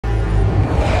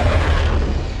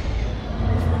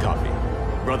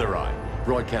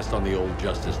Broadcast on the old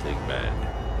Justice League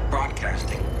band.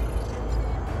 Broadcasting.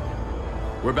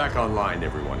 We're back online,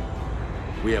 everyone.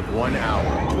 We have 1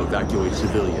 hour to evacuate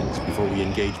civilians before we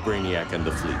engage Brainiac and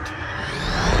the fleet.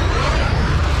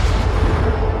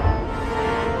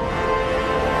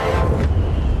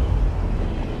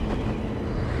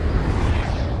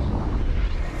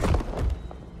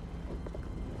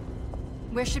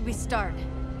 Where should we start?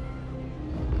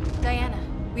 Diana,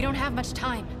 we don't have much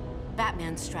time.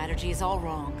 Batman's strategy is all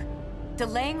wrong.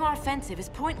 Delaying our offensive is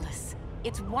pointless.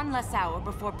 It's 1 less hour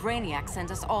before Brainiac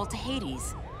sends us all to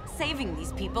Hades. Saving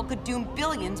these people could doom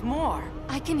billions more.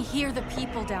 I can hear the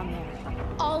people down there.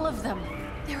 All of them.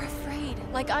 They're afraid,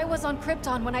 like I was on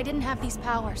Krypton when I didn't have these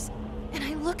powers. And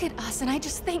I look at us and I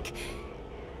just think,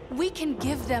 we can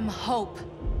give them hope.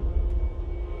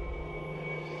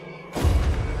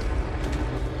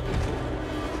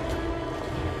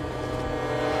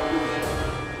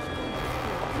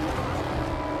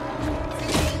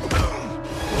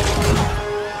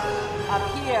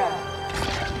 Up here.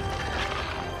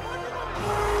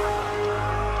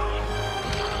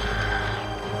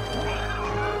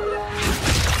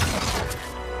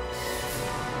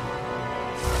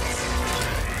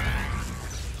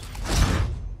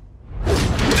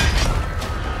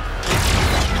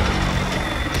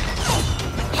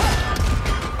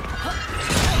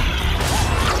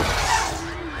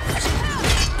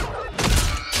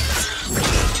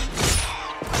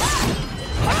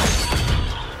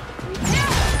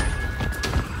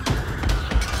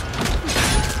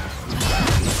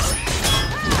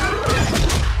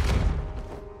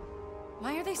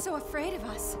 Why are they so afraid of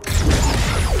us?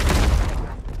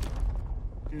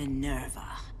 Minerva.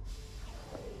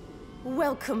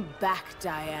 Welcome back,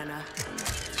 Diana.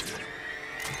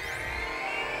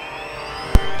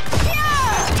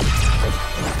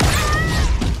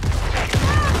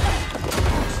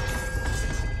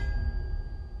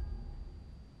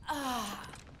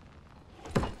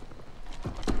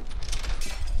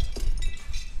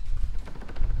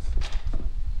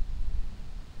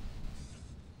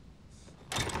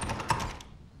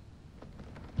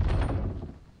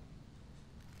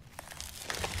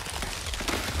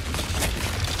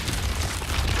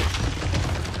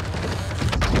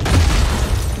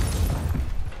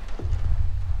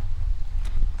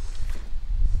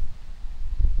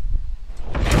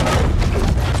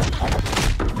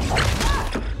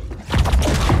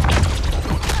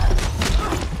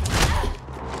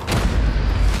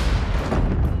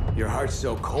 Your heart's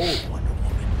so cold, Wonder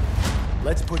Woman.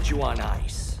 Let's put you on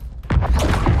ice.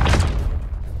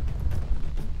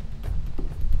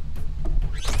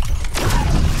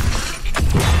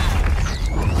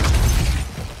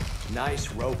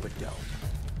 Nice rope-a-dope.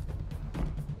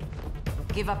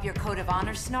 Give up your code of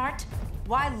honor, Snart?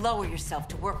 Why lower yourself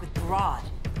to work with Grodd?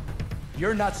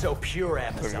 You're not so pure,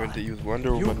 I'm Amazon. going to use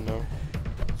Wonder Woman now.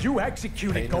 You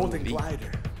executed Golden Finally.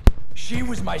 Glider. She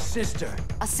was my sister.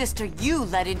 A sister you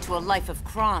led into a life of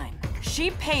crime.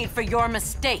 She paid for your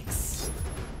mistakes.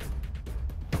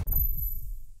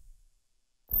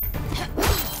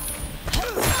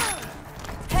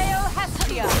 Hail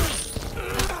Hestia!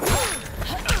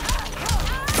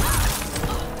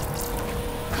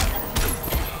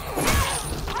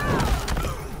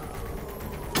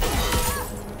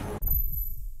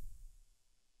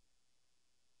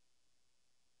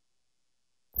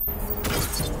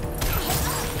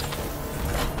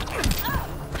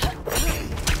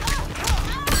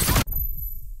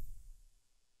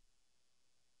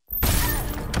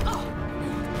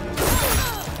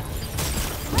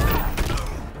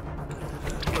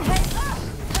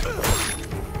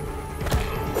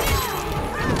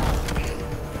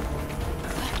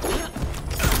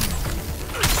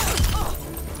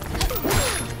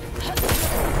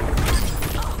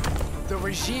 The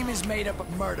regime is made up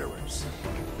of murderers.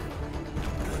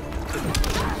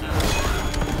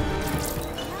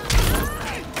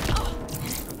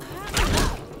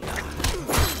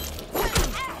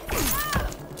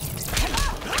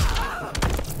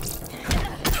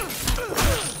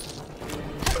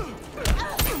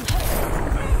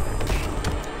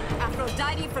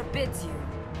 Aphrodite forbids you.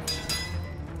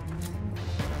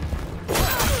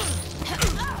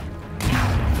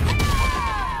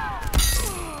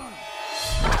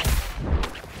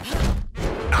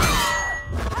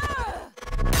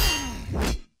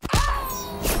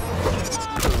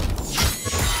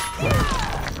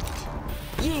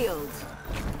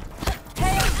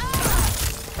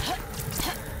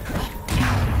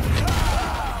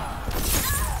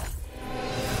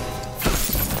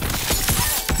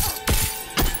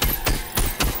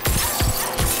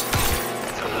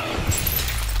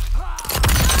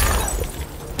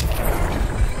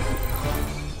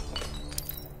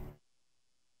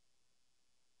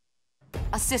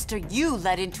 sister you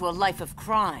led into a life of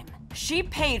crime. She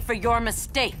paid for your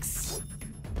mistakes.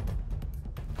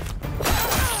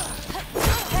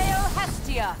 Hail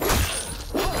Hestia!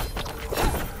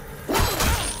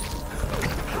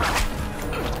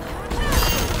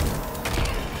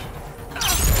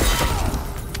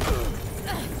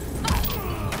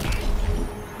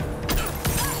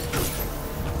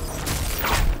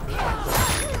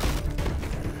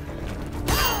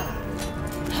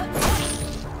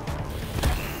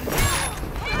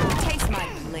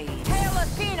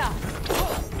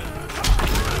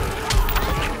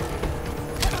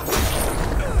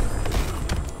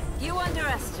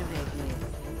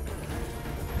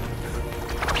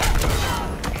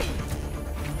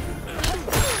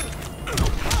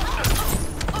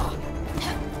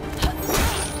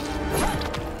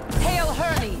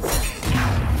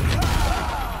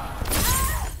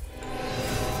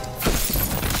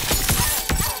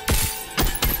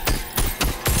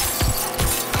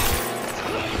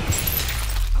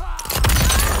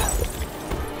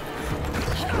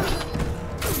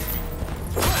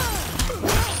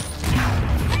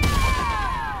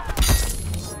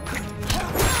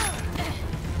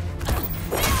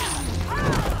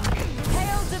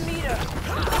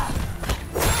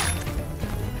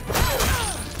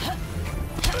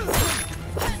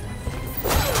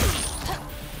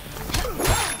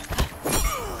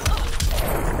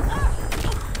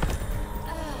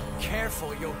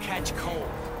 You'll catch cold.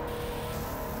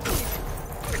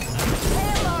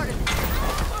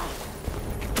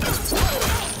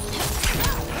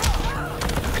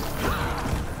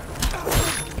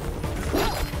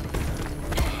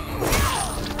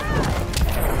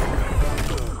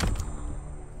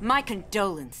 My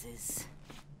condolences.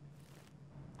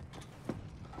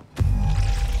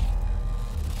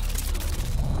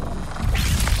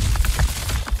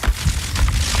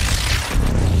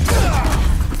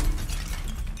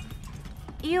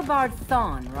 Eobard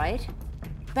Thawne, right?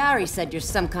 Barry said you're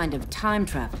some kind of time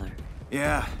traveler.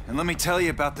 Yeah, and let me tell you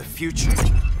about the future.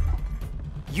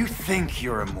 You think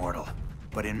you're immortal,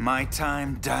 but in my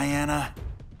time, Diana,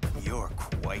 you're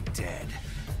quite dead.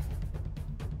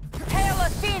 Hail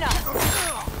Athena!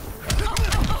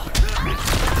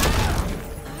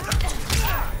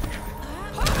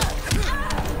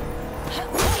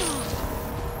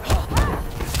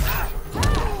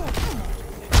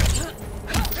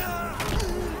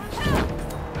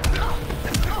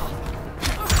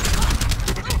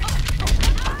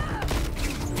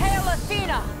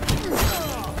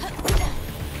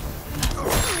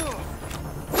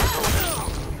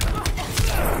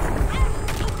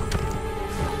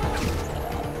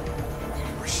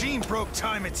 Broke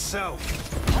time itself.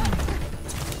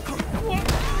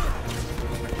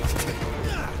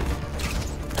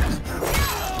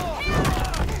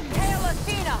 Hail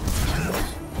Athena!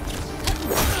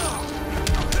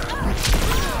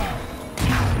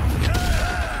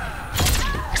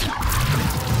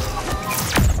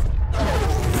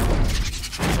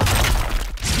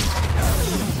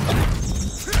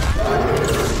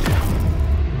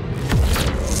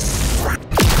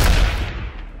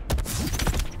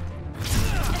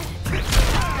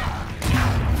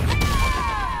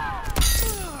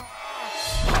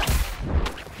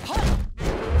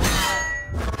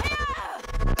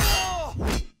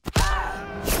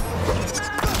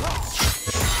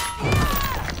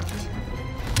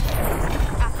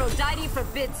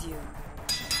 Forbids you.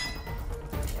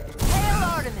 Hail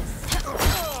Artemis!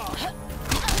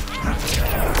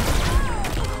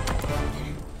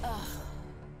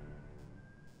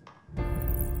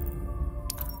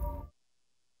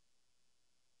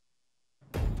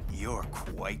 You're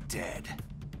quite dead.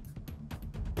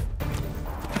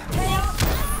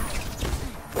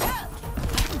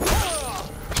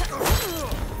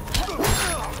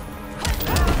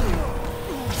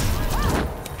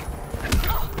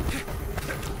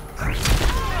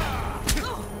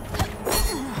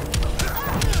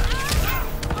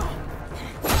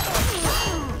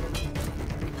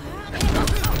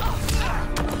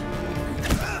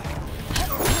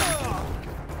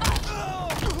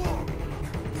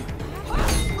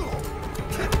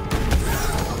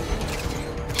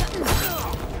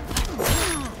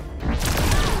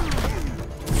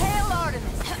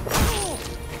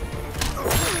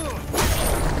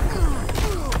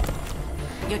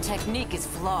 Your technique is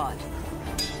flawed.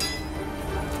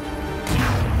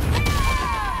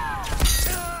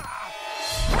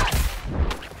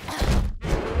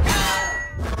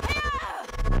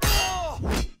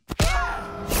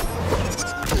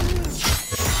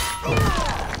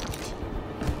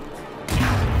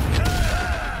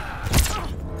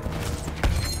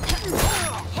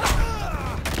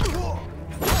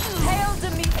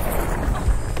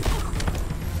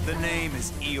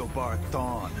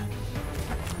 Barthon.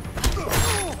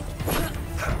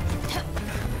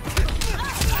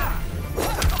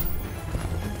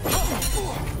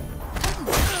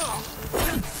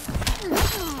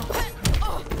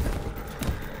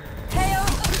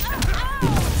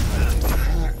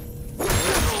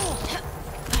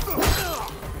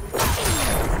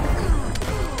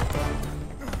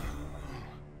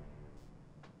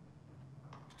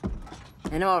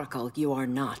 An oracle you are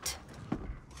not.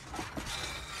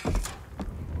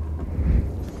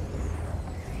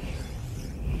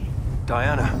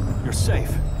 Diana, you're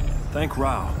safe. Thank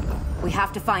Rao. We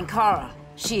have to find Kara.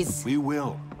 She's... We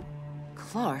will.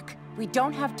 Clark, we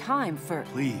don't have time for...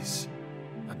 Please.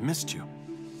 I've missed you.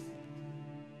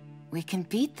 We can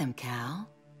beat them, Cal.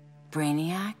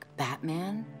 Brainiac,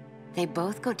 Batman, they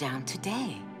both go down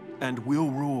today. And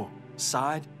we'll rule,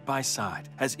 side by side,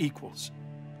 as equals.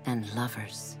 And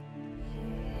lovers.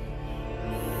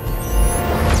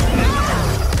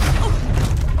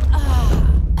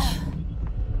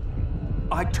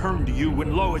 I turned to you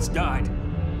when Lois died.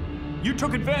 You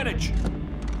took advantage.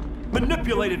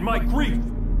 Manipulated my grief.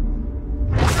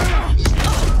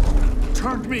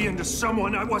 Turned me into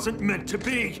someone I wasn't meant to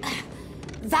be.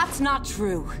 That's not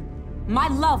true. My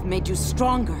love made you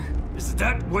stronger. Is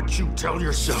that what you tell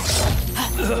yourself?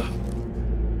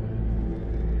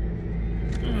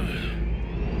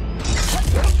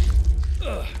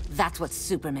 That's what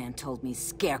Superman told me,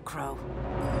 Scarecrow.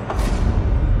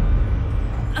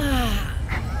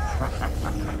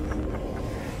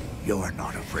 You're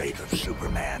not afraid of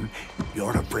Superman.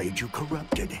 You're afraid you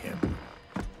corrupted him.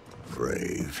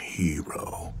 Brave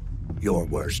hero. Your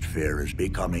worst fear is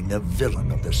becoming the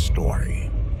villain of the story.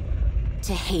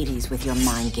 To Hades with your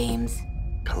mind games.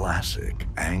 Classic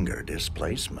anger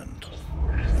displacement.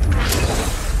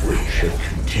 We should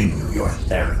continue your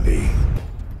therapy.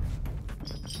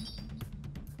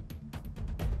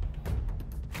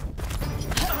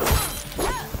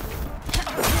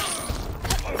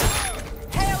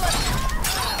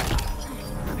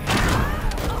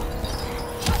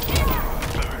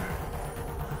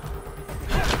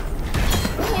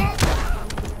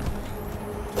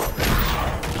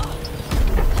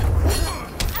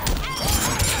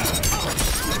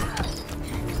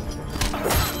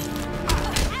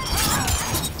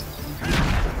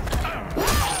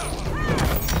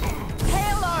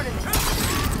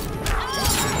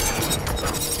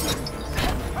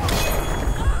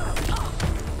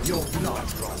 Your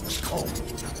blood runs cold.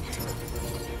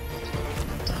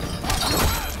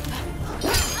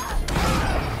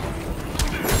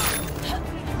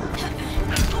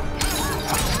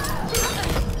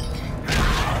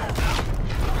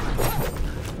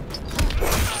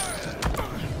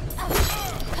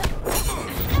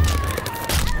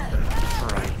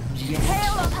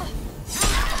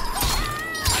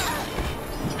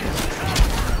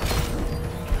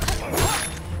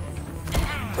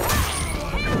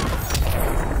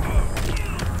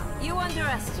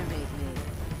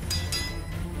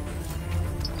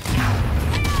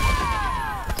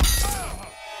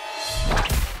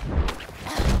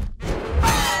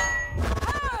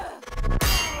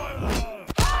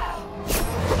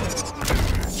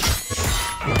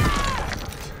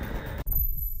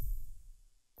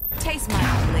 Taste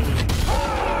my blade.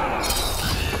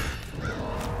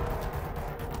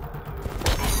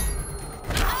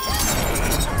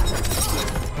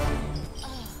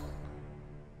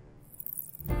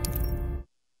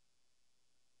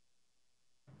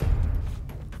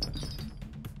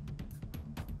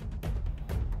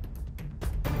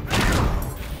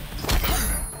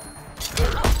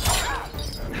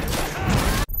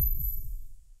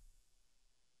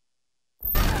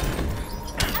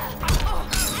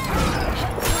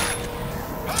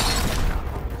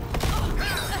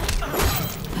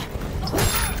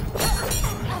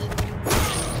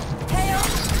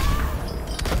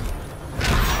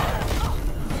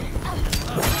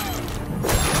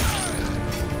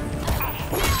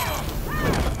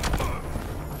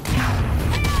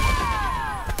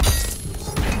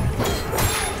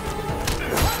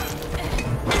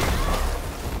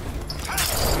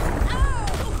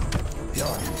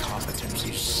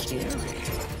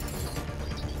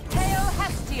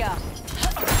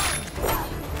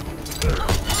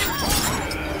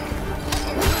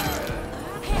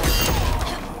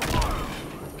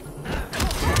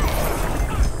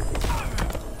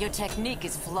 Your technique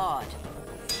is flawed.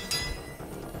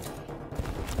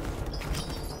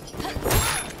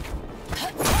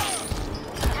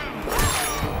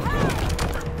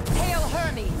 Hail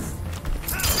Hermes!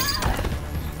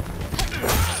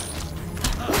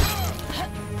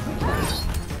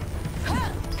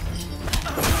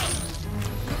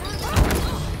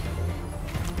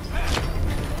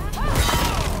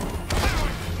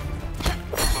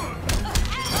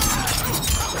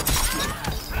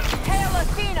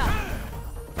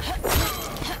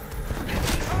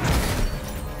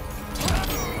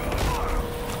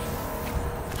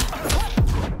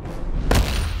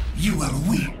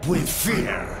 with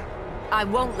fear. I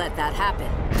won't let that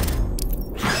happen.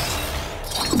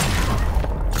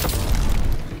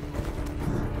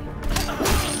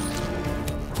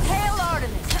 Hail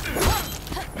Artemis!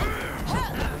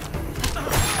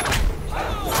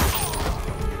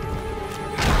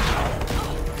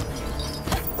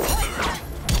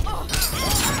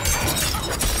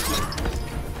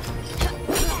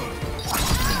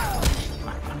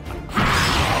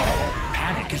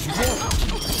 Panic is wrong.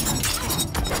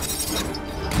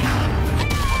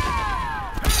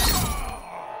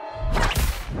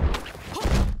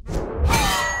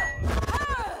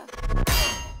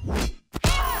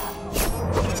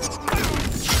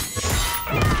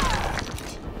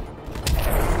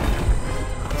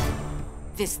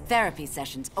 This therapy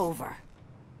session's over.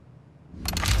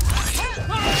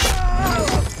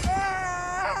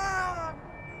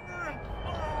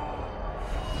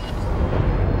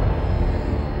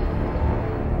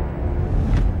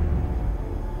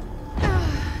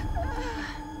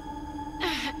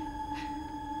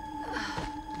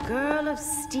 Girl of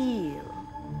Steel.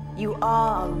 You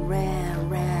are a rare,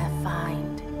 rare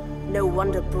find. No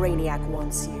wonder Brainiac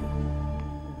wants you.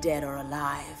 Dead or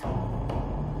alive.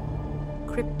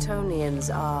 Kryptonians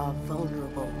are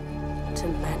vulnerable to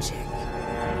magic.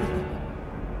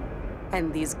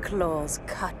 And these claws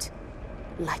cut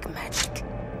like magic.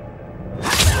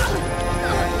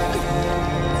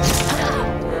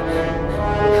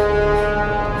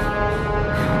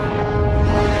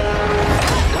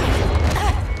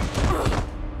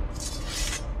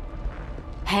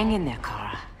 Hang in there,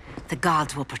 Kara. The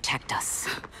gods will protect us.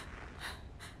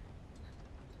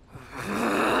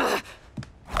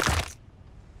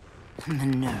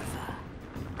 Minerva.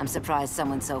 I'm surprised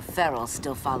someone so feral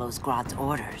still follows Grodd's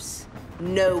orders.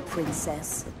 No,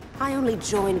 princess. I only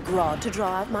joined Grodd to draw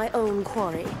out my own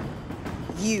quarry.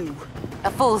 You.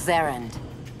 A fool's errand.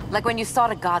 Like when you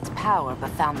sought a god's power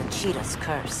but found the cheetah's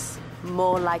curse.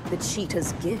 More like the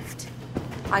cheetah's gift.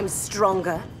 I'm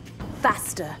stronger,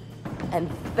 faster,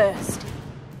 and thirsty.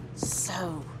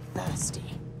 So thirsty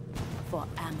for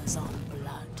Amazon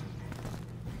blood.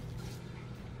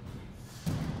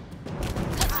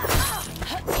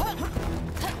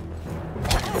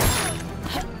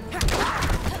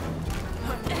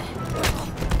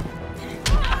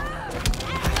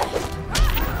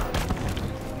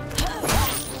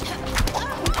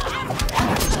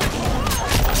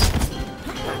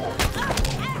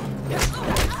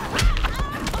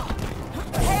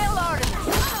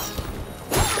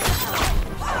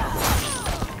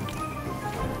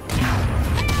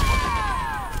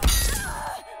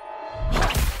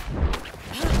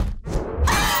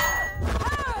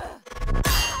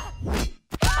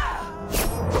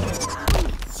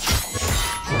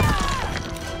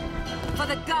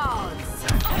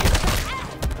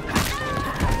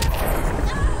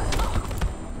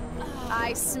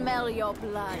 I smell your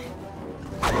blood.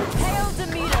 Hail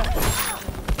Demeter!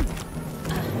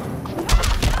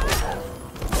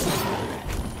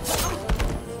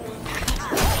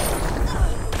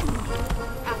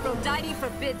 Aphrodite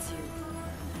forbids you.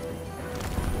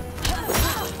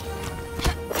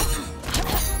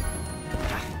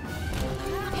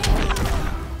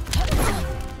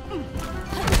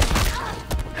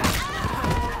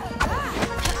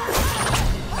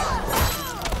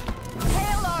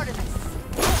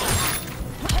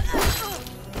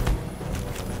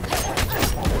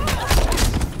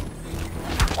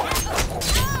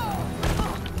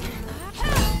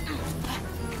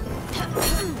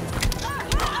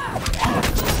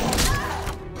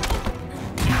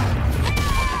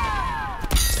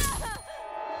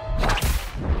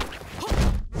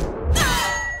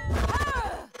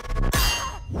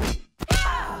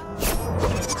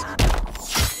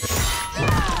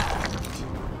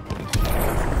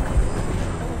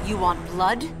 You want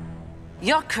blood?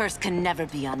 Your curse can never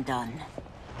be undone.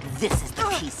 This is the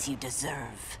peace you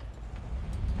deserve.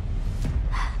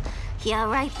 You all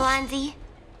right, Blondie?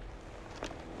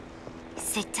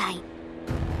 Sit tight.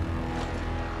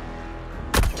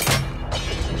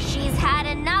 She's had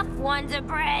enough, Wonder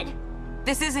Bread.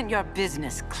 This isn't your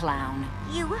business, clown.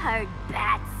 You heard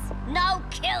bats. No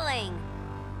killing.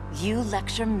 You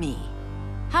lecture me.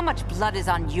 How much blood is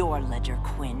on your ledger,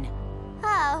 Quinn?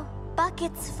 Oh,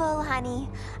 buckets full, honey.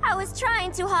 I was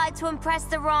trying too hard to impress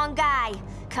the wrong guy.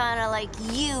 Kinda like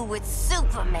you with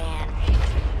Superman.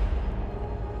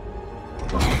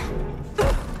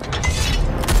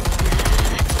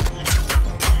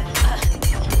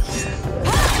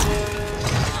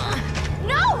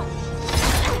 No!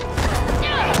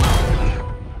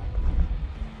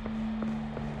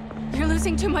 You're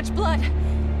losing too much blood.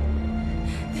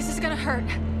 This is gonna hurt.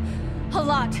 A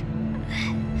lot.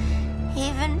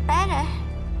 Even better.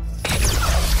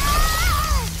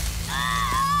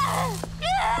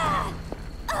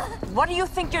 What do you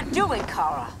think you're doing,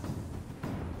 Kara?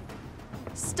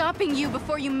 Stopping you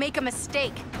before you make a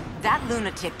mistake. That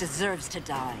lunatic deserves to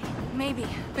die. Maybe,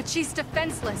 but she's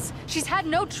defenseless. She's had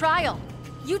no trial.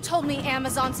 You told me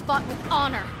Amazons fought with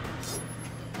honor.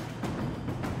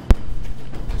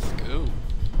 Let's go.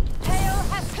 Hail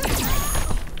Hestia!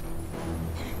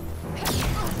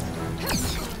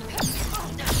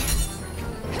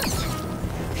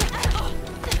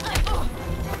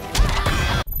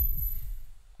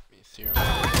 Let me see her.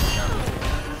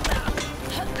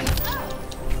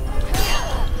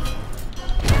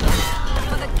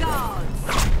 For the gods!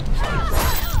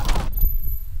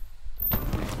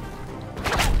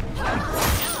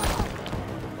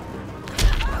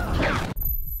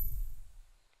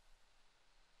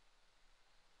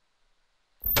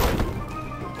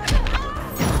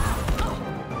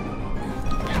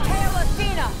 Hail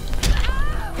Athena!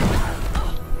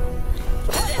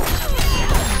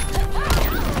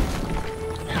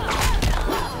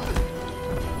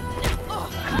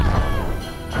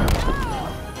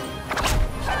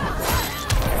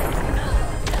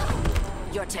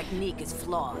 Your technique is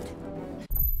flawed.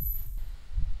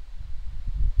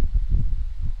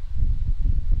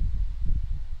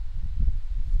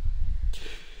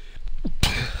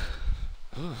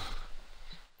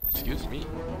 Excuse me.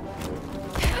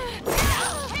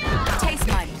 Taste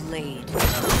my blade.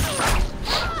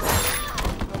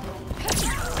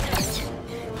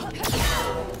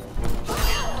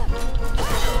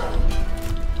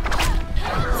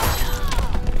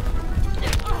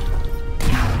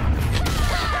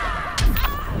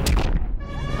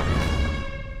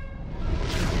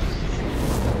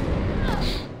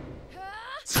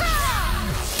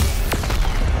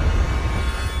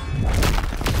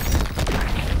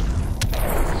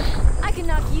 I can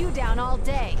knock you down all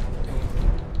day.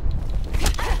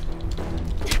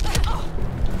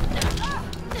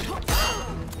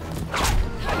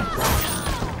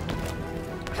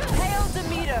 Hail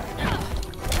Demeter!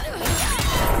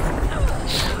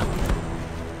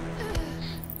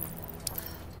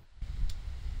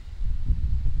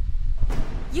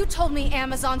 You told me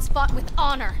Amazons fought with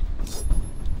honor.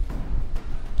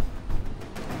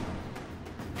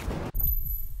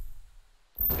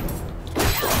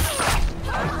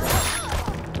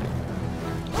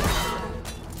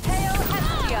 Hail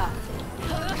Hestia!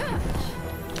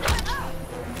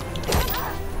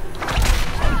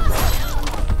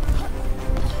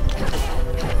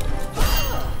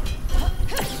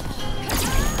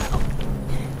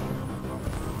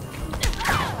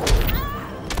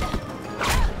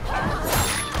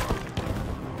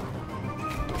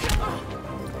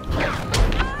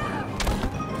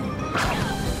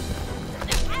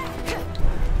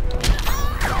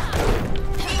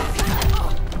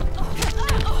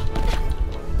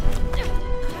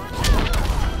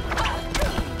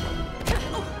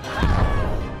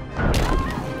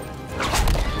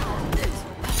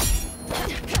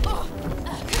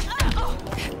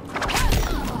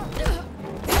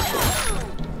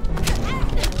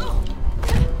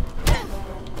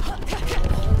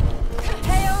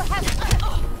 Hail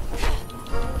Hestia!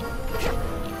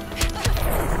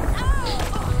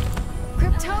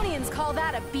 Kryptonians call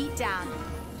that a beatdown.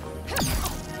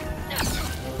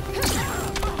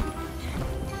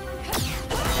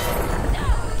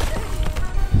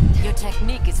 Your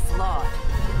technique is flawed.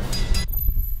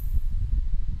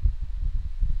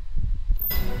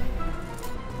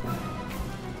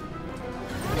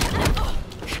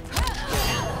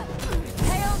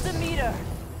 Hail Demeter!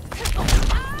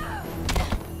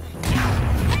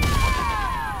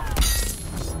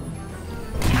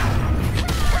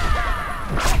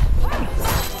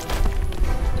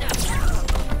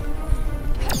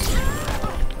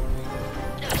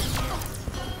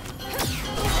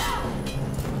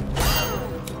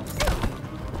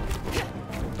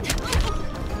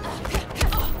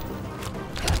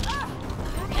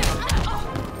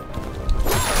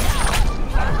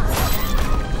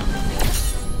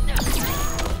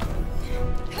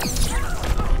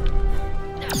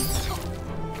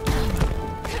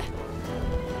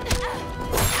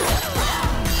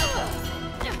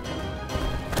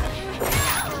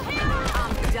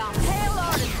 Hail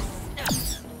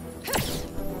Artemis!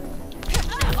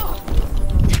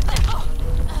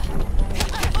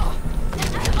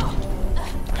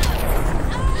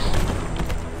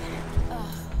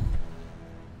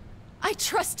 I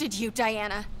trusted you,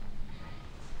 Diana.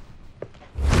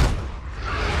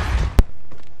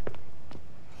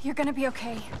 You're gonna be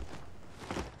okay.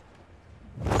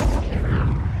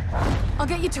 I'll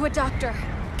get you to a doctor.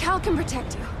 Cal can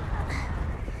protect you.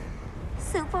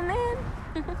 Superman?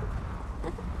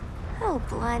 Oh,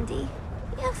 Blondie,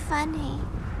 you're funny.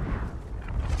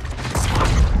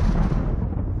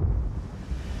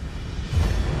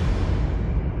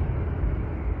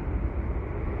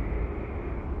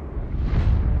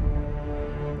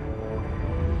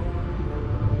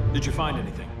 Did you find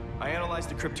anything? I analyzed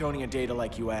the Kryptonian data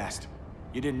like you asked.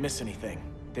 You didn't miss anything.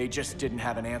 They just didn't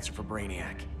have an answer for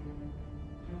Brainiac.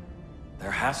 There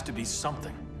has to be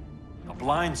something. A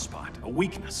blind spot, a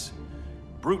weakness.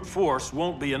 Brute force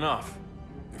won't be enough.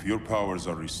 If your powers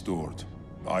are restored,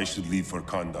 I should leave for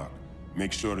Kahndaq.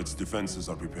 Make sure its defenses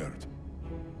are prepared.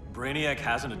 Brainiac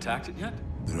hasn't attacked it yet?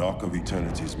 The Rock of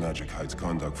Eternity's magic hides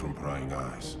Kahndaq from prying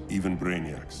eyes, even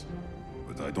Brainiac's.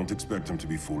 But I don't expect him to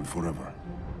be fooled forever.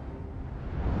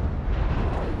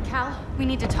 Cal, we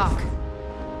need to talk.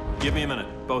 Give me a minute,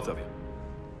 both of you.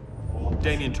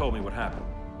 Damien told me what happened.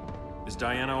 Is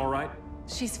Diana all right?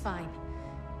 She's fine.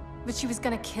 But she was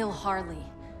gonna kill Harley.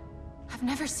 I've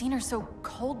never seen her so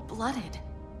cold-blooded.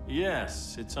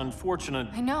 Yes, it's unfortunate.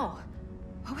 I know.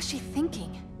 What was she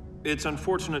thinking? It's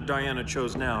unfortunate Diana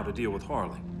chose now to deal with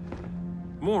Harley.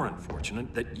 More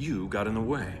unfortunate that you got in the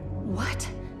way. What?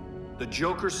 The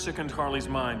Joker sickened Harley's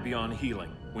mind beyond healing.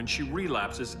 When she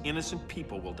relapses, innocent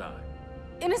people will die.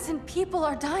 Innocent people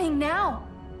are dying now.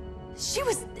 She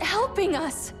was helping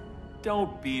us.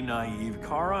 Don't be naive,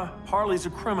 Kara. Harley's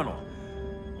a criminal.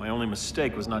 My only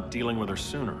mistake was not dealing with her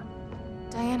sooner.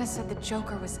 Diana said the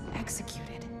Joker was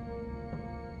executed.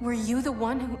 Were you the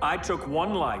one who... I took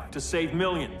one life to save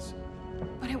millions.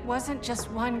 But it wasn't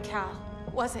just one, Cal,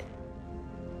 was it?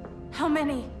 How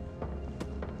many?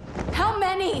 How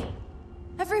many?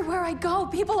 Everywhere I go,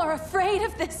 people are afraid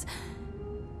of this.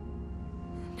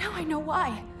 Now I know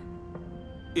why.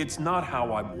 It's not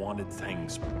how I wanted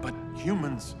things, but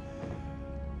humans...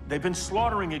 They've been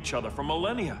slaughtering each other for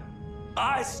millennia.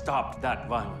 I stopped that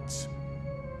violence.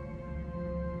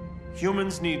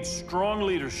 Humans need strong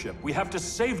leadership. We have to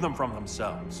save them from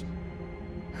themselves.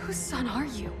 Whose son are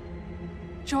you?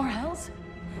 Jor-El's?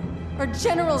 Or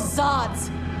General Zod's?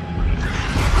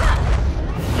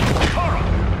 Kara!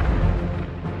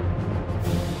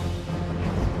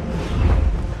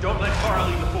 Don't let Kara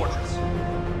leave the fortress.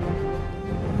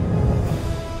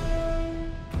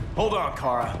 Hold on,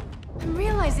 Kara. I'm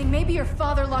realizing maybe your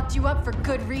father locked you up for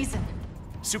good reason.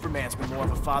 Superman's been more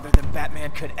of a father than Batman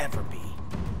could ever be.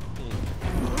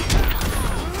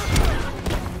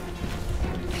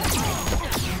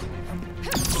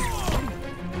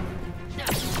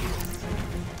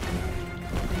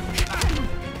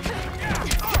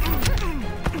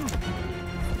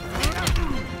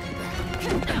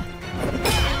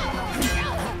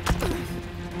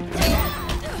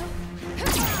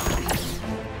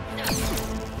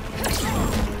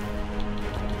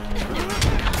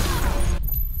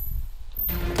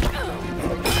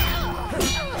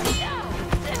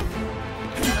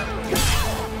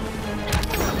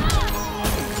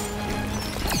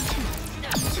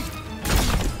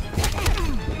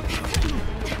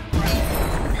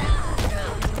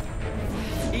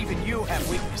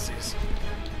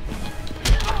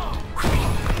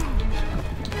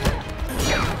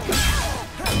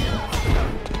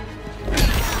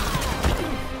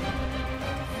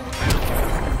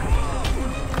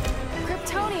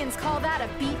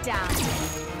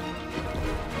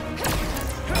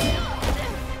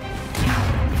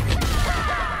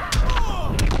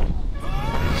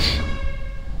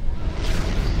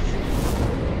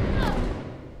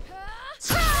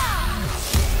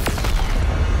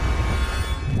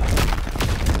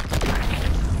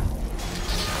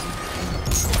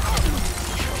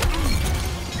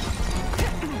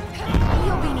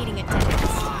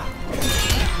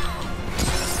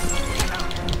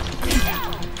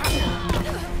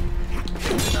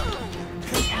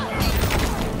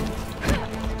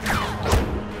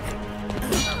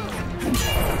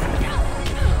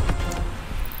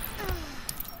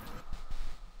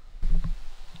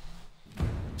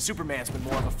 Superman's been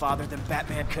more of a father than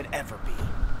Batman could ever be.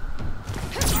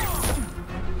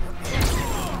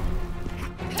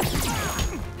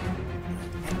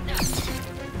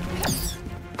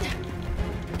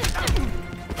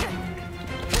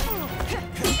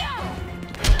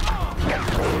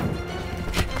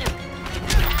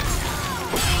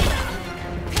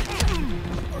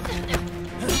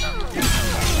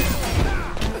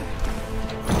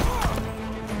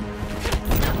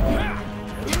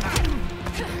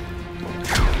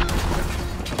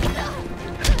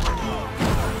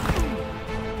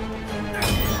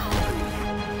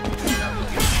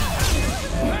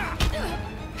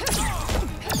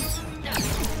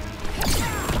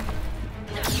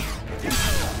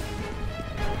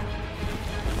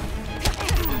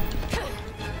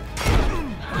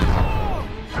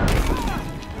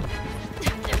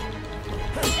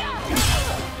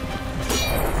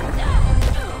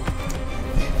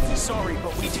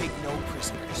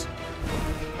 prisoners.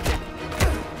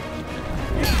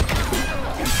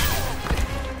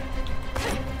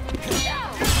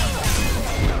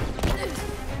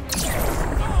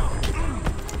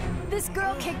 This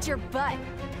girl kicked your butt.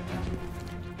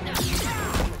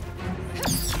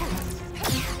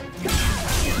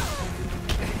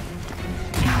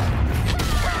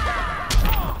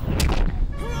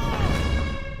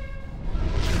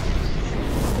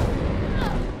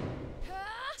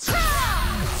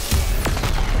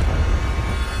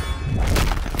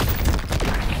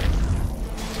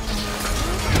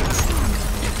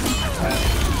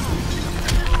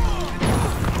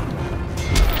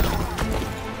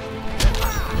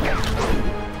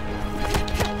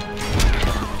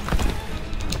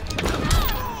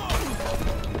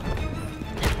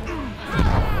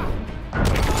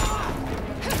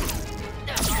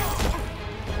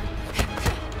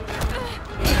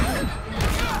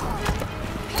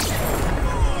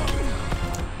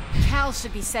 Cal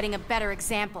should be setting a better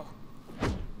example.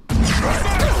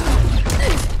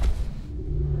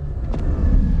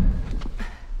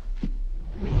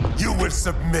 You will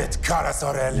submit, Kara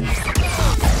Zor-El.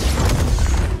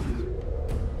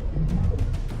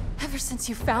 Ever since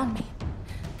you found me,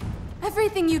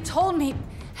 everything you told me,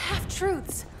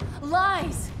 half-truths,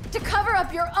 lies, to cover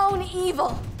up your own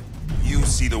evil. You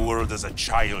see the world as a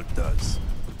child does.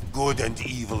 Good and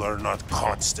evil are not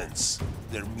constants.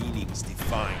 Their meanings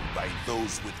defined by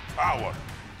those with power.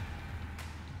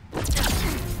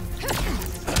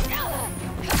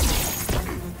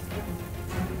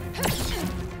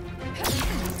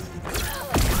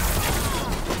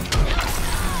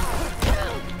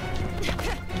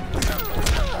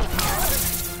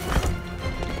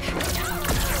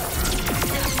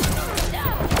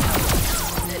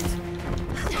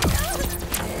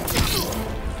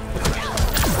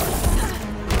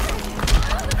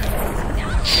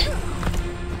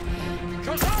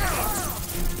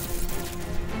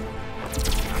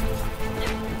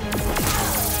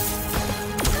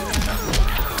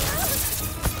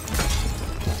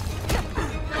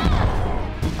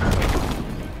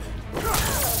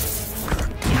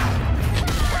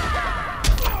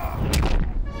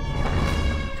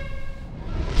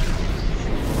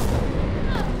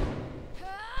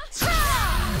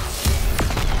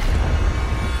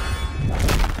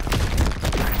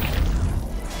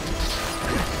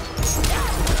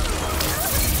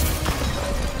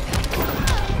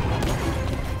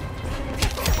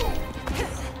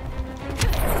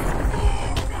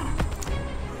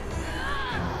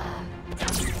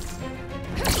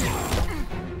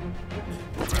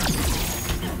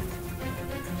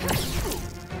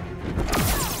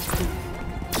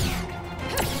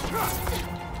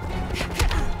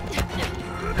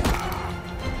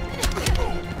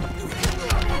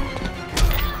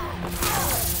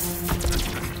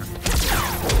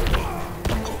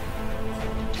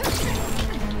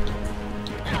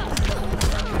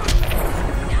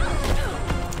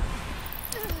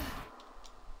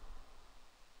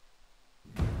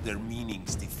 Their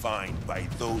meanings defined by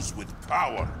those with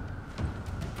power.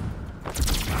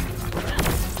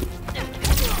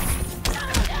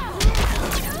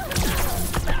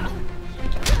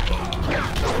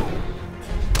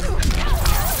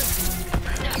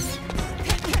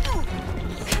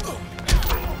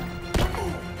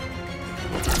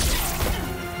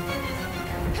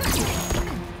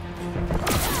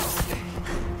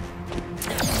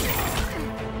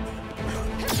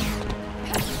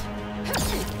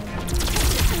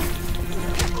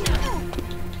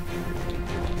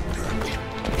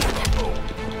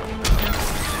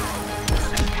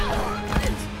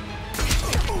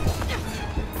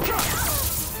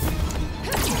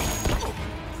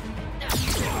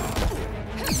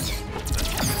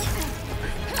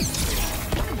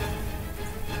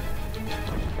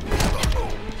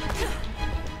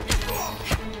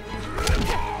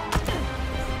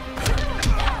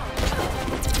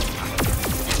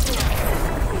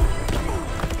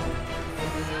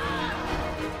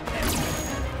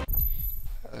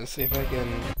 Let's see if I can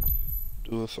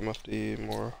do some of the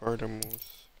more harder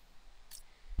moves.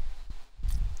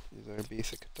 These are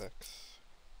basic attacks.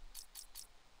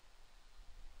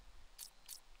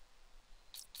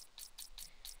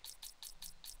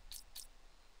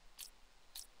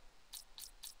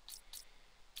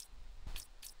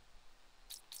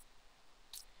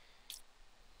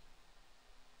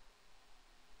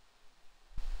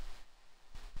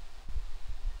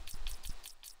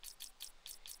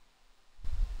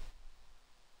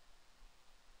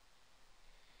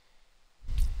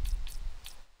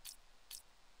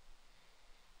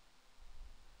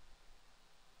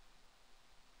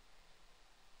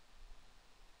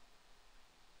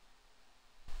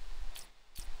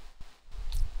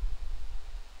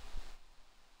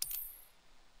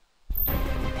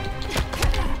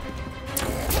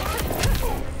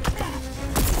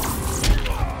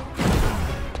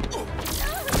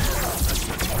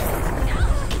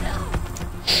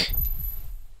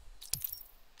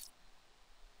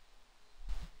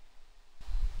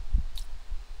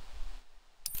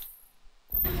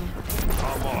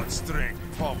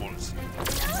 strength pummels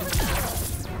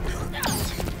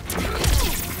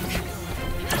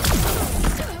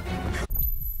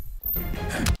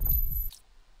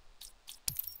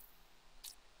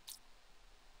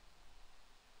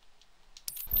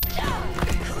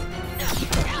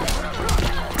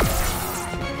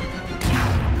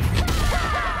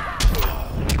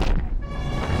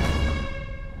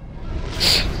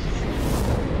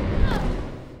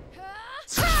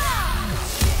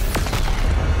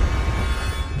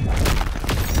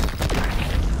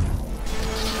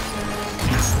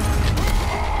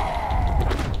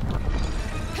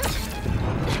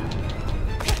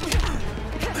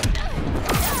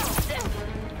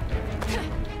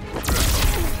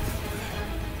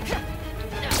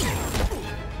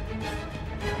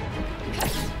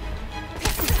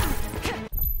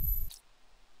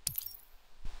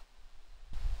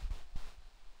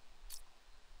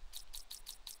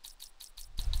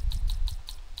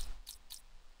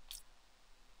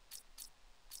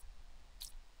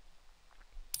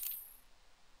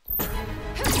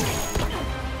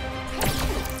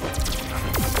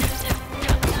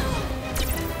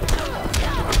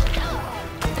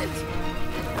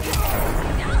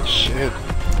you.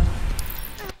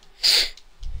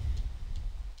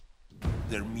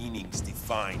 Their meanings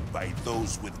defined by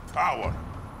those with power.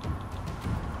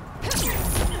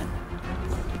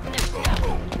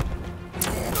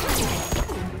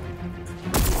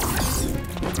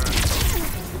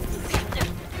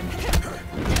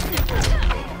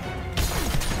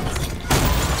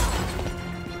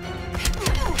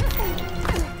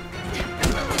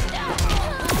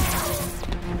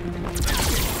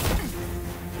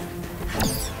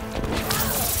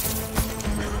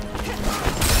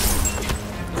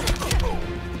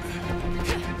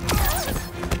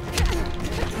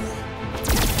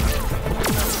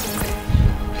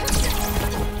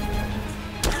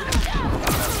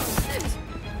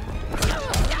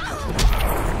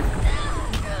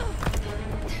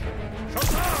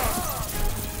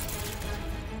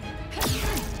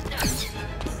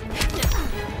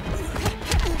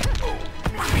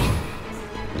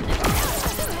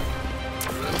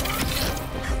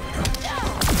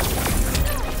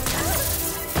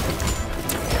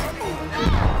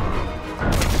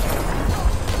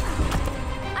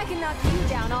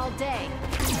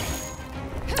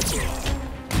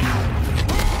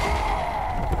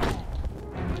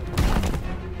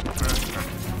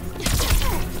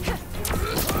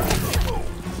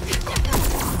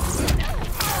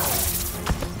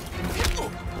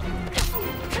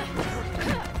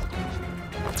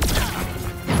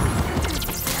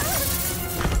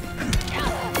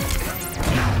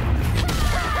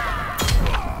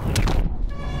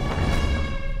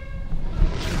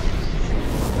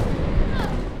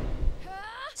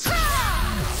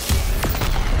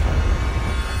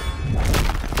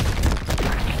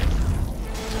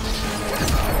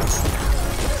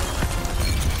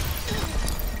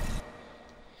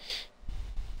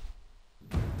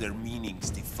 Their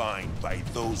meanings defined by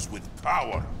those with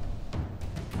power.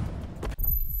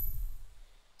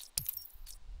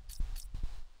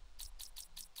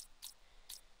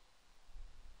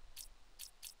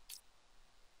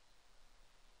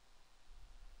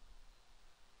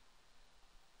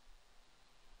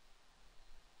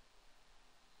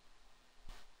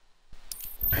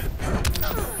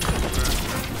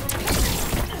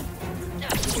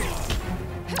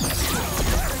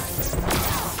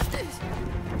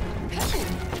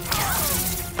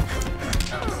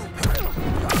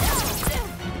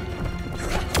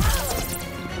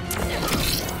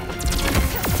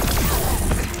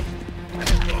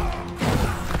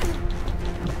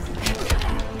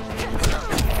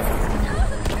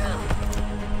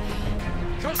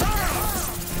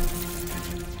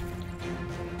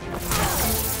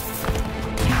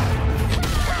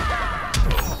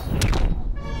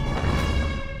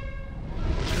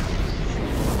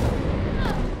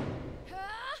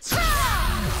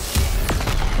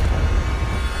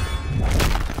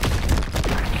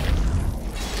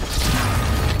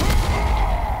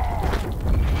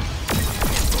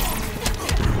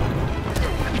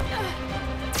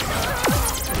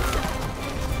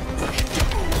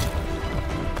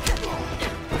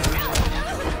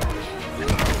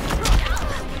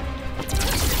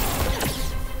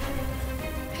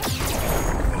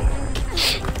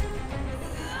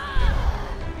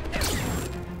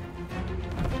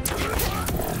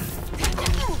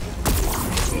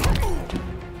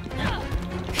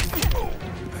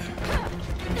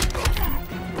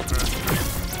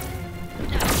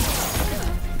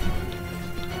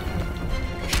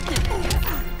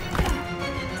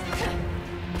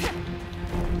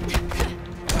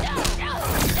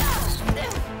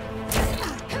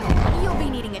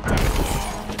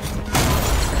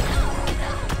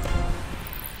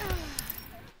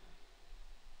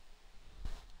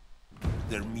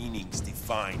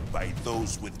 defined by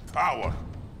those with power.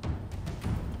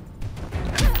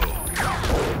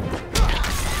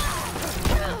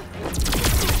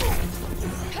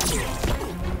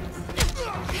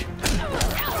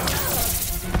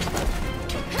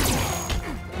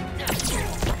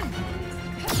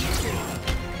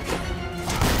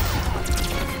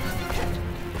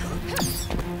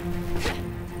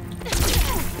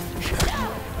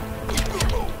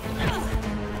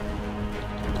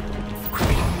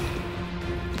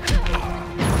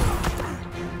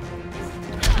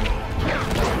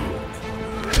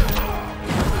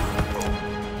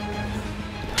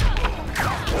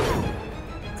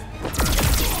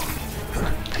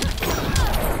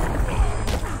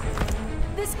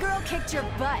 Kicked your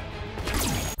butt.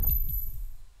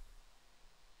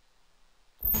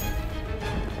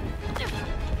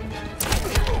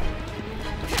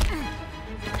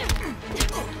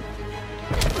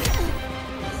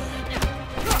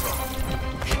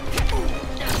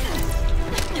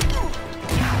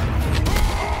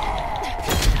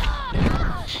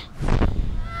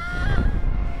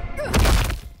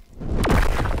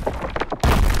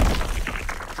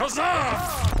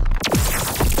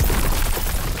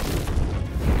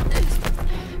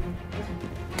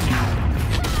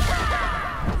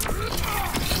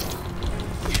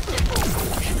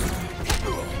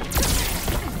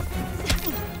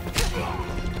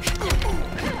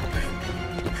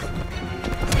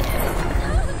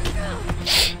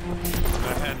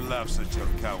 Laughs at your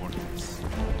cowardice.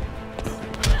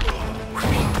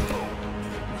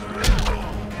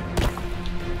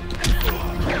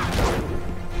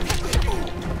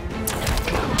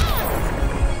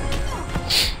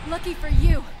 Lucky for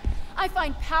you, I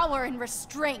find power in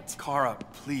restraint. Kara,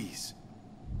 please.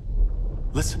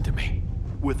 Listen to me.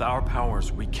 With our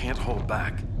powers, we can't hold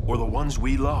back, or the ones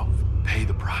we love pay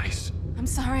the price. I'm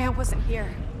sorry I wasn't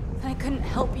here. I couldn't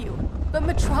help you. But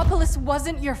Metropolis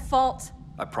wasn't your fault.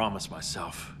 I promise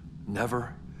myself,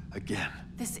 never again.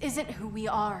 This isn't who we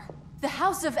are. The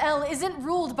House of El isn't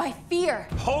ruled by fear.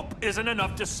 Hope isn't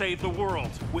enough to save the world.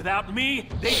 Without me,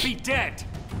 they'd be dead.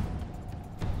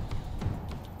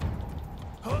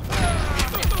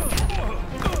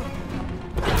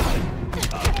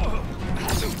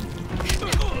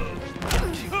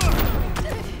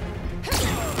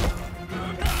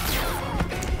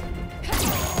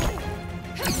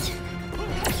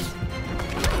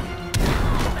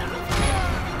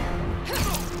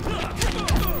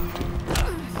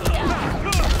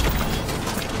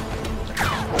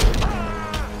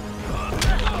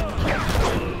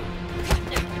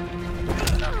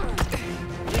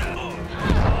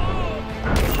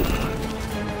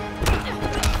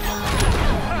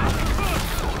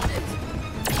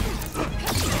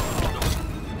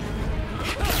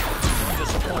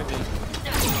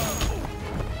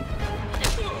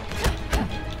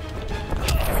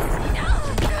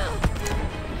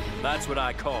 That's what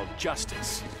I call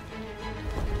justice.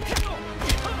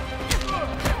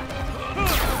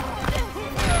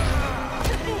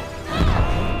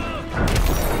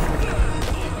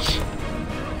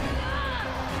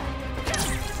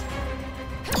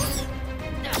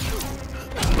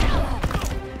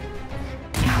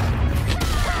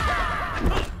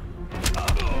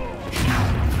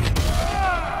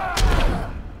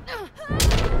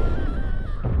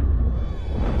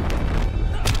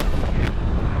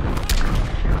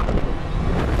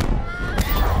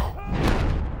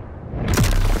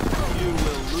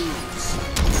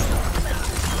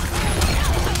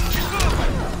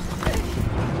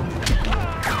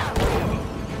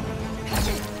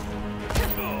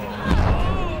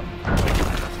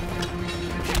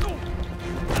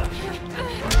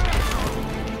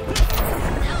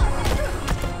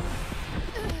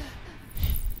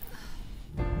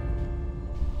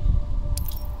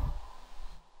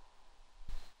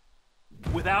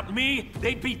 Without me,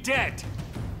 they'd be dead.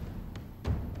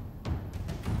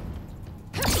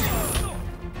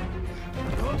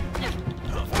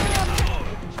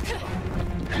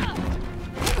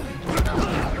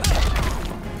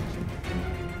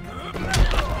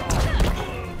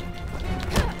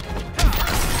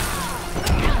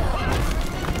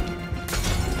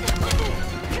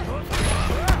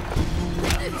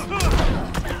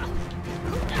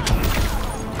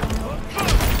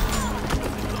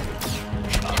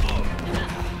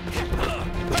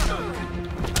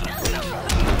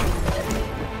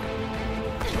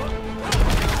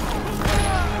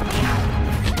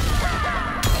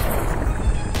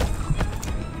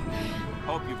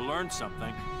 Hope you've learned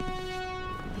something.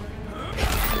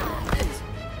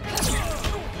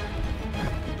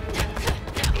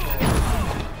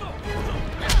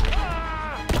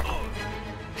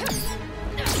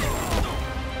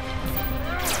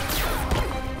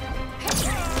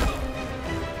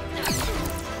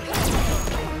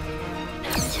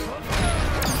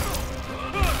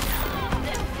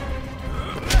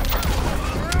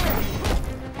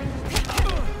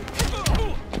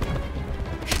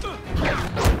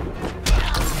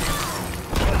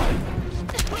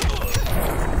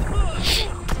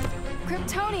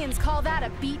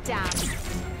 beat down.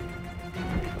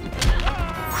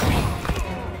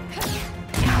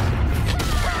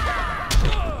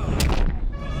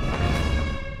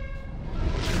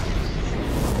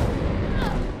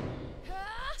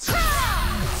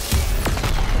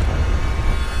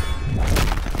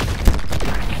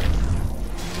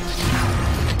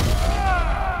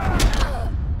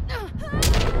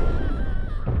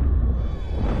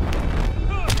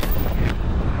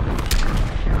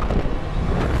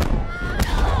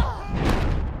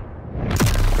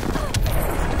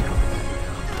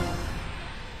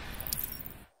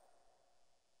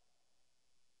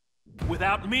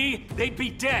 Without me, they'd be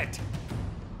dead.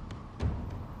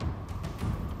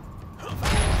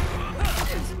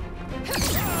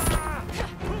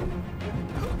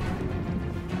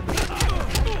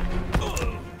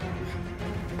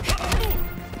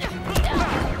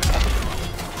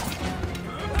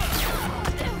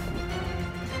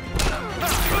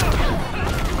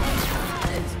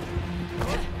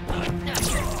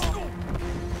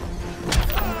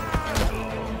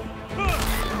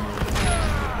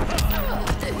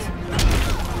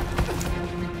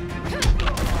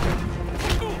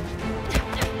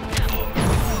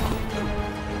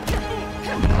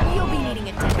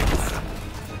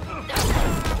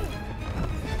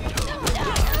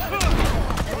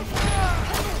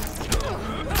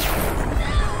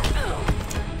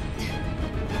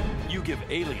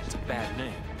 Aliens a bad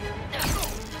name.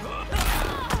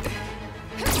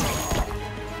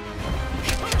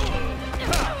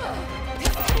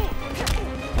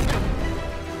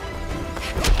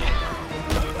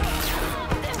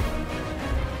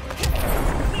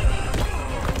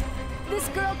 This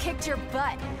girl kicked your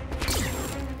butt.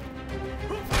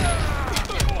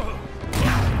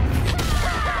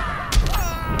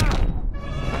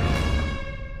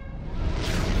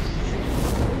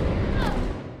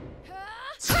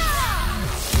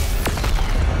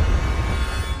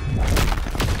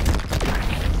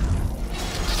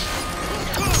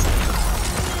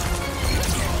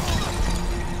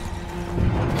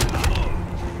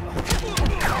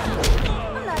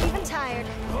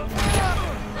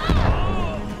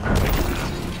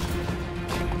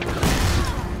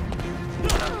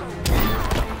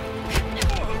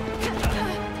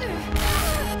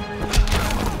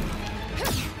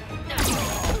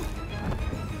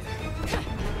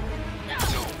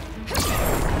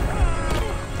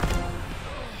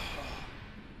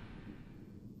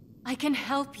 I can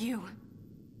help you.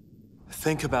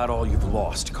 Think about all you've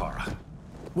lost, Kara.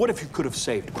 What if you could have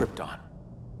saved Krypton?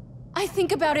 I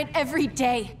think about it every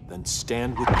day. Then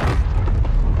stand with me.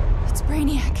 It's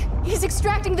Brainiac. He's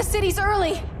extracting the cities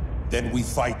early. Then we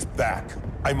fight back.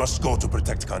 I must go to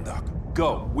protect Kahndaq.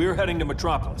 Go. We're heading to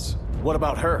Metropolis. What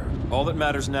about her? All that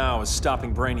matters now is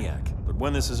stopping Brainiac. But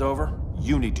when this is over,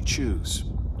 you need to choose.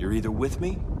 You're either with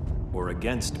me or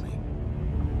against me.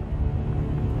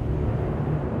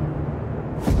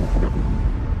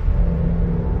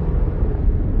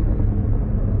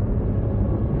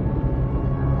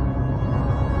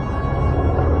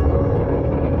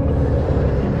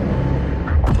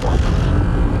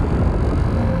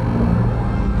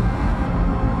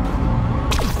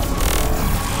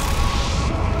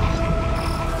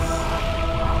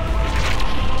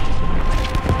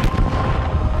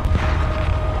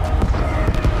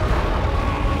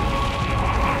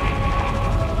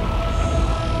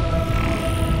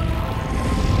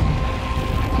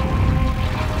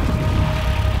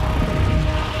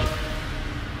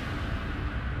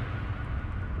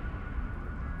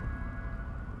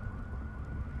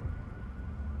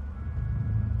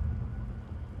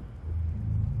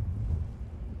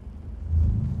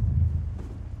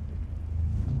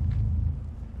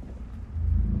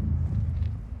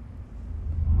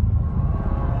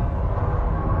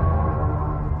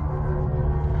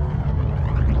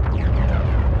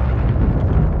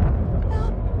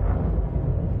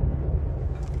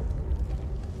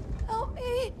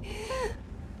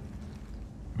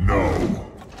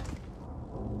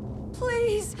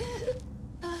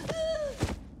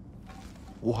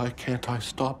 Why can't I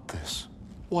stop this?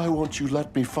 Why won't you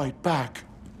let me fight back?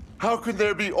 How can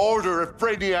there be order if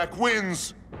Brainiac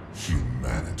wins?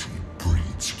 Humanity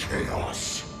breeds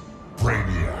chaos.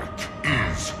 Brainiac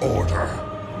is order.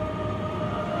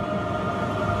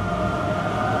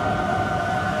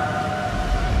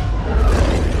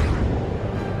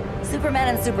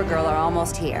 Superman and Supergirl are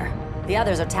almost here. The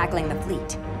others are tackling the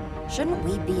fleet. Shouldn't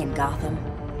we be in Gotham?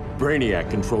 Brainiac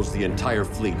controls the entire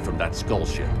fleet from that skull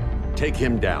ship. Take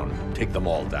him down. Take them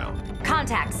all down.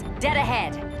 Contacts, dead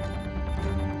ahead.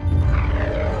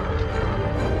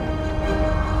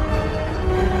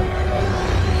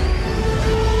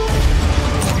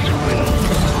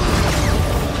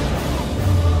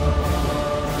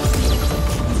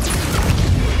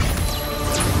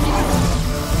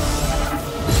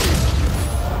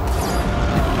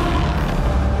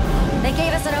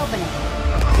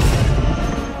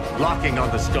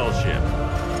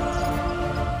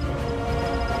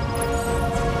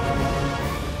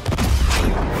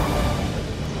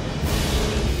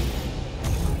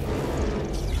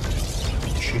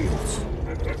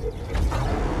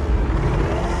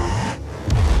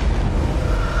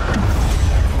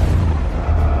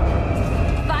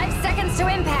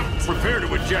 Prepare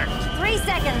to eject. 3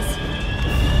 seconds.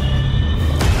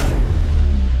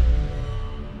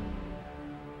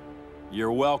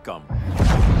 You're welcome.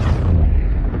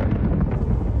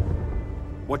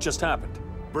 What just happened?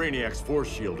 Brainiac's force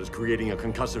shield is creating a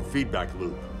concussive feedback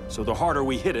loop. So the harder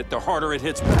we hit it, the harder it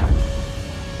hits back.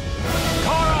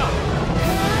 Kara!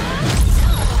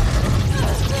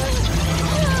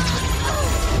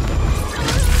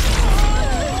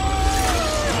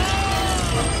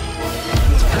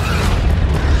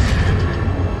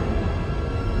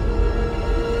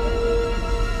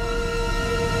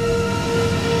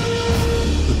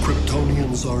 The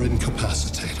Kryptonians are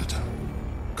incapacitated.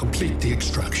 Complete the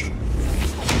extraction.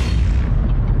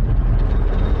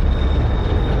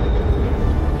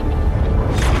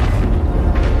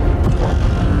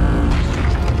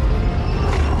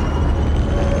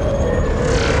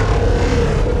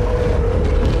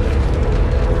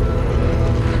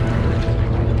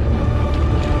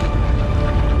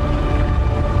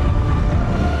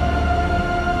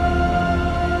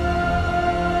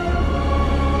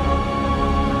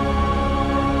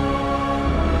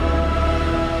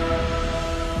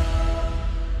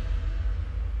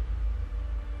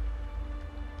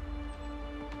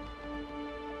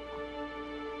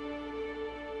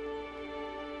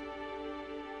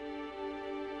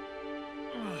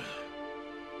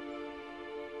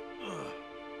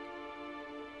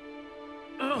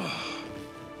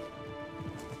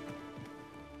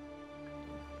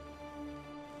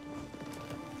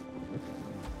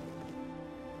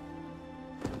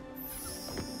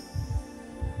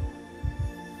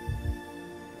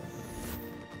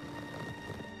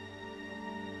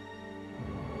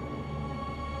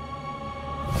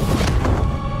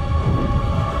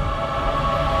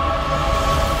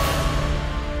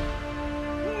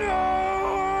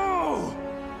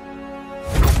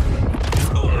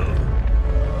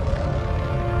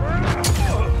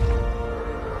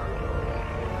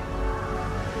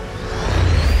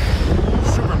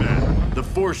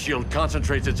 Force shield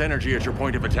concentrates its energy at your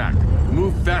point of attack.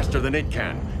 Move faster than it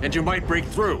can, and you might break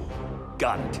through.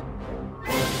 Got it.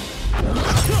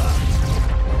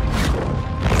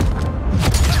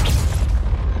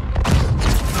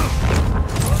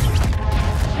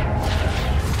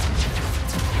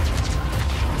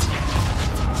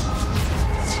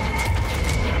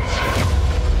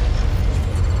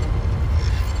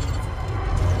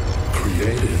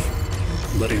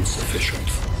 Creative, but insufficient.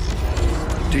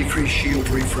 Decrease shield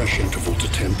refresh interval to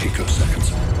 10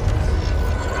 picoseconds.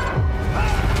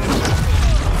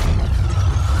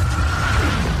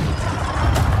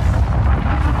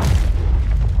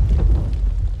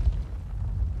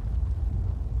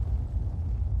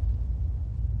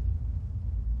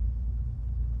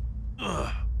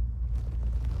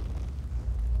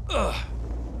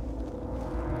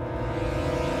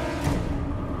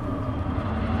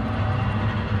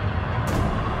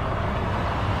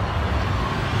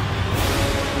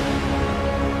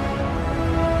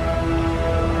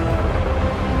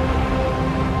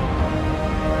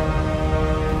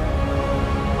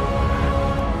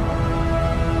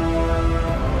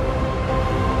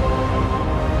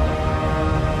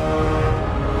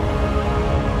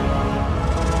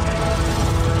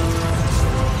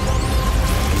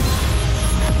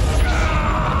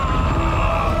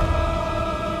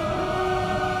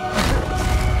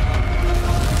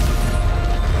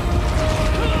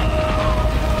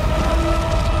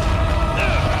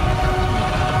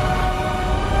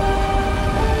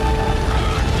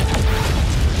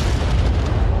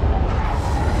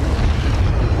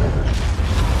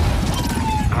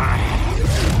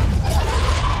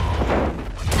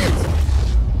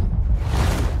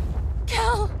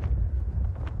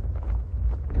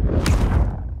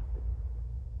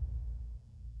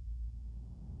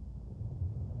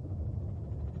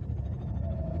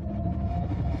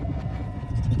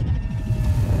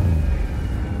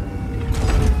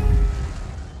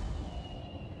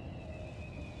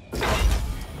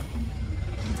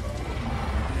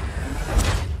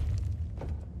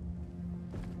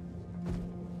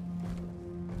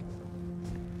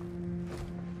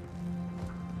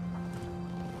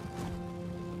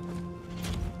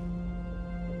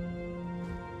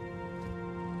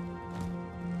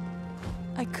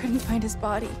 I couldn't find his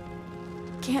body.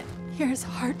 Can't hear his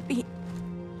heartbeat.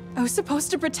 I was supposed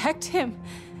to protect him.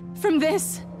 From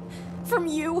this. From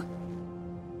you.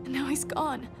 And now he's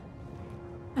gone.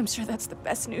 I'm sure that's the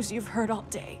best news you've heard all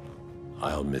day.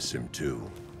 I'll miss him too.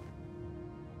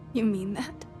 You mean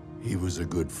that? He was a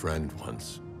good friend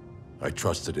once. I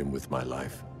trusted him with my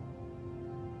life.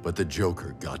 But the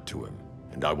Joker got to him,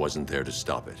 and I wasn't there to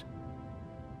stop it.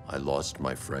 I lost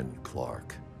my friend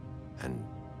Clark, and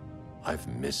I've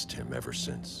missed him ever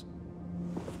since.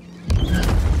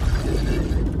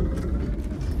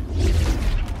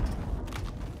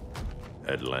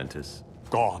 Atlantis?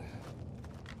 Gone.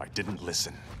 I didn't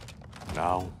listen.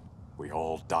 Now, we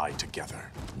all die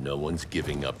together. No one's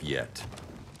giving up yet.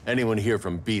 Anyone here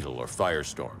from Beetle or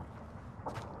Firestorm?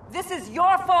 This is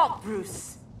your fault,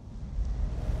 Bruce!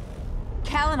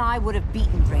 Cal and I would have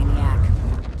beaten Brainiac.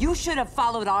 You should have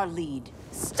followed our lead.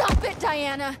 Stop it,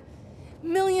 Diana!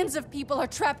 Millions of people are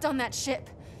trapped on that ship.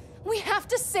 We have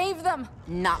to save them!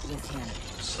 Not with him.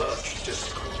 Such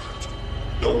discord.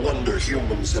 No wonder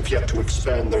humans have yet to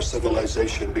expand their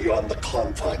civilization beyond the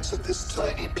confines of this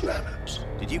tiny planet.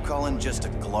 Did you call him just a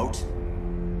gloat?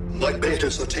 My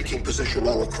betas are taking position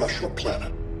all across your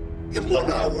planet. In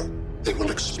 1 hour, they will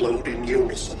explode in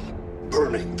unison,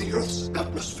 burning the Earth's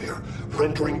atmosphere,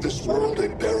 rendering this world a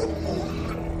barren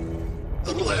moon.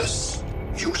 Unless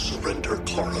you surrender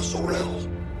Kara Zor-El.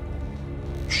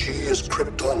 She is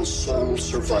Krypton's sole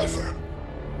survivor,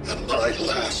 and my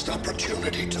last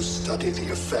opportunity to study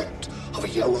the effect of a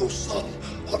yellow sun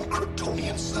on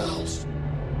Kryptonian cells.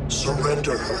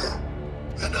 Surrender her,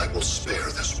 and I will spare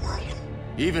this world.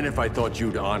 Even if I thought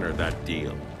you'd honor that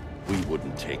deal, we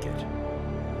wouldn't take it.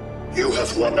 You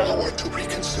have 1 hour to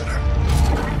reconsider.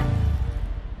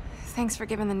 Thanks for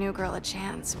giving the new girl a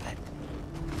chance, but...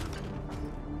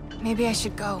 maybe I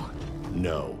should go.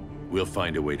 No. We'll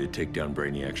find a way to take down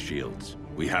Brainiac's shields.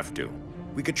 We have to.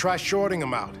 We could try shorting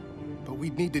him out, but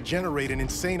we'd need to generate an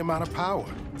insane amount of power.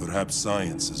 Perhaps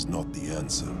science is not the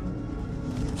answer.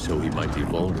 So he might be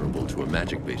vulnerable to a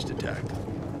magic-based attack.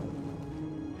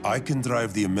 I can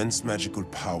drive the immense magical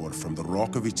power from the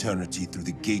Rock of Eternity through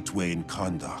the gateway in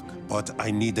Kahndaq, but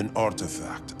I need an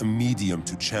artifact, a medium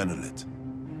to channel it.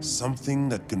 Something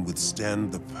that can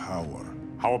withstand the power.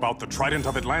 How about the Trident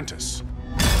of Atlantis?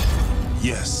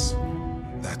 Yes,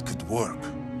 that could work.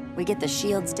 We get the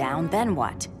shields down, then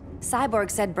what? Cyborg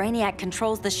said Brainiac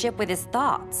controls the ship with his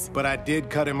thoughts. But I did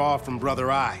cut him off from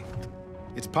Brother Eye.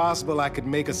 It's possible I could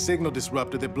make a signal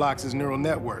disruptor that blocks his neural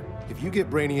network. If you get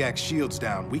Brainiac's shields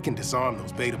down, we can disarm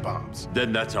those beta bombs.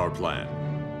 Then that's our plan.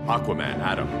 Aquaman,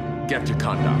 Adam, get to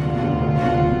Kahndaq.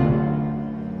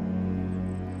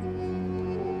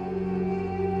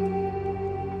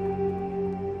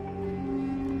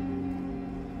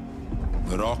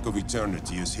 The Rock of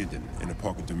Eternity is hidden in a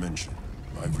pocket dimension.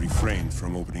 I've refrained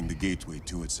from opening the gateway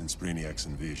to it since Brainiac's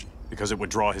invasion. Because it would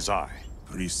draw his eye.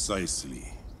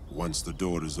 Precisely. Once the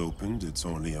door is opened, it's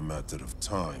only a matter of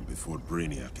time before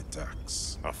Brainiac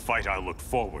attacks. A fight I look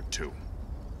forward to.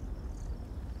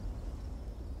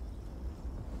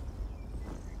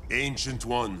 Ancient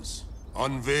Ones,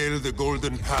 unveil the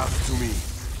golden path to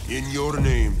me. In your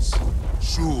names,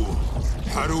 Shu,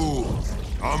 Haru,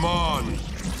 Aman,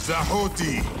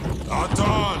 Zahoti,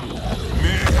 Atan,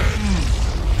 Mehen!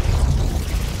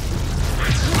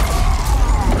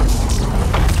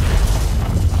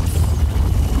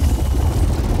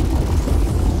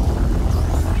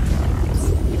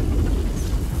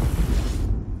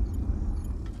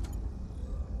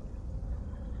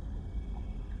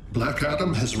 Black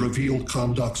Adam has revealed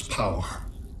Kahndaq's power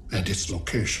and its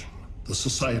location. The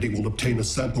Society will obtain a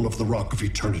sample of the Rock of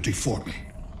Eternity for me.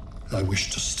 I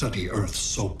wish to study Earth's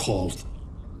so-called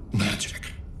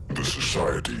magic. The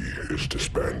Society is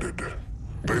disbanded.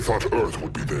 They thought Earth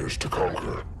would be theirs to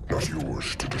conquer, not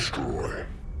yours to destroy.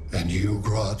 And you,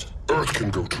 Grodd? Earth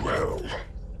can go to hell.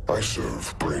 I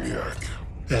serve Brainiac.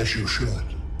 As you should.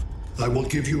 I will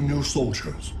give you new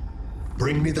soldiers.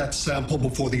 Bring me that sample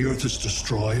before the Earth is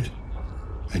destroyed,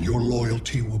 and your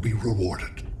loyalty will be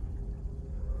rewarded.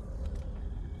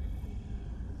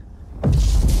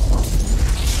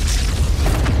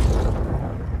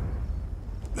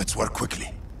 Let's work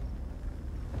quickly.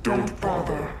 Don't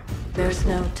bother. There's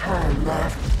no time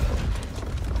left.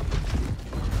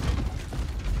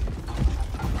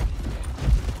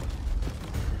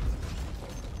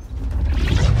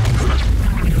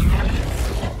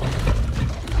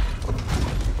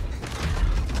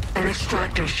 An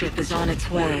extractor ship is on its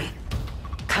way.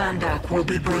 Kahndaq will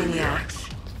be Brainiac's.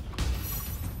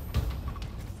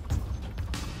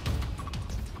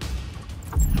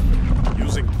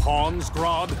 Using pawns,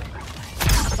 Grodd?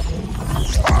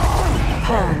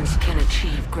 Pawns can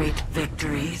achieve great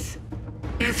victories,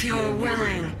 if you're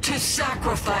willing to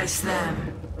sacrifice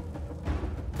them.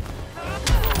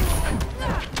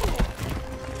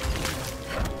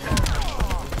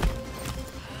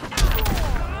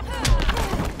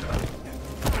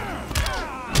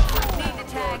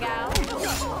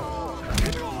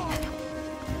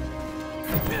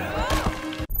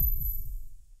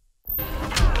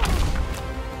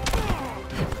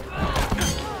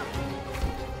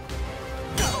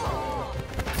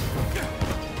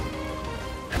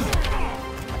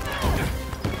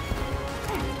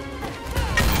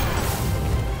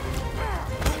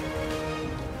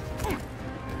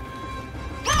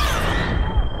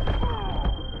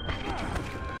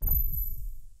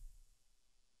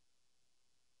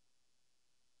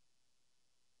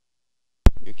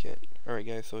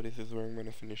 Alright guys, so this is where I'm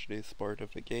gonna finish this part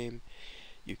of the game.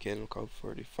 You can look out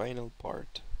for the final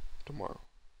part tomorrow.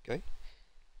 Okay?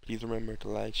 Please remember to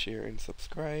like, share, and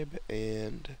subscribe,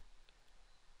 and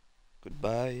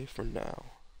goodbye for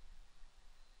now.